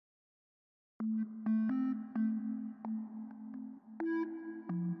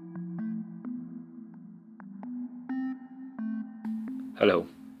Hello.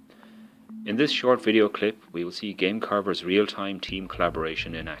 In this short video clip, we will see GameCarver's real-time team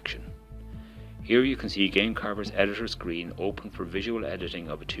collaboration in action. Here you can see GameCarver's editor screen open for visual editing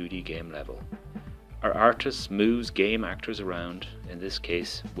of a 2D game level. Our artist moves game actors around, in this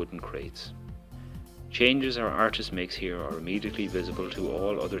case wooden crates. Changes our artist makes here are immediately visible to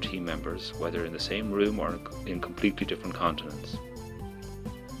all other team members, whether in the same room or in completely different continents.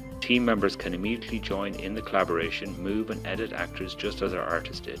 Team members can immediately join in the collaboration, move and edit actors just as our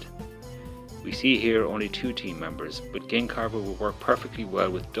artist did. We see here only 2 team members, but GameCarver will work perfectly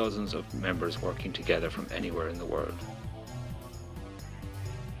well with dozens of members working together from anywhere in the world.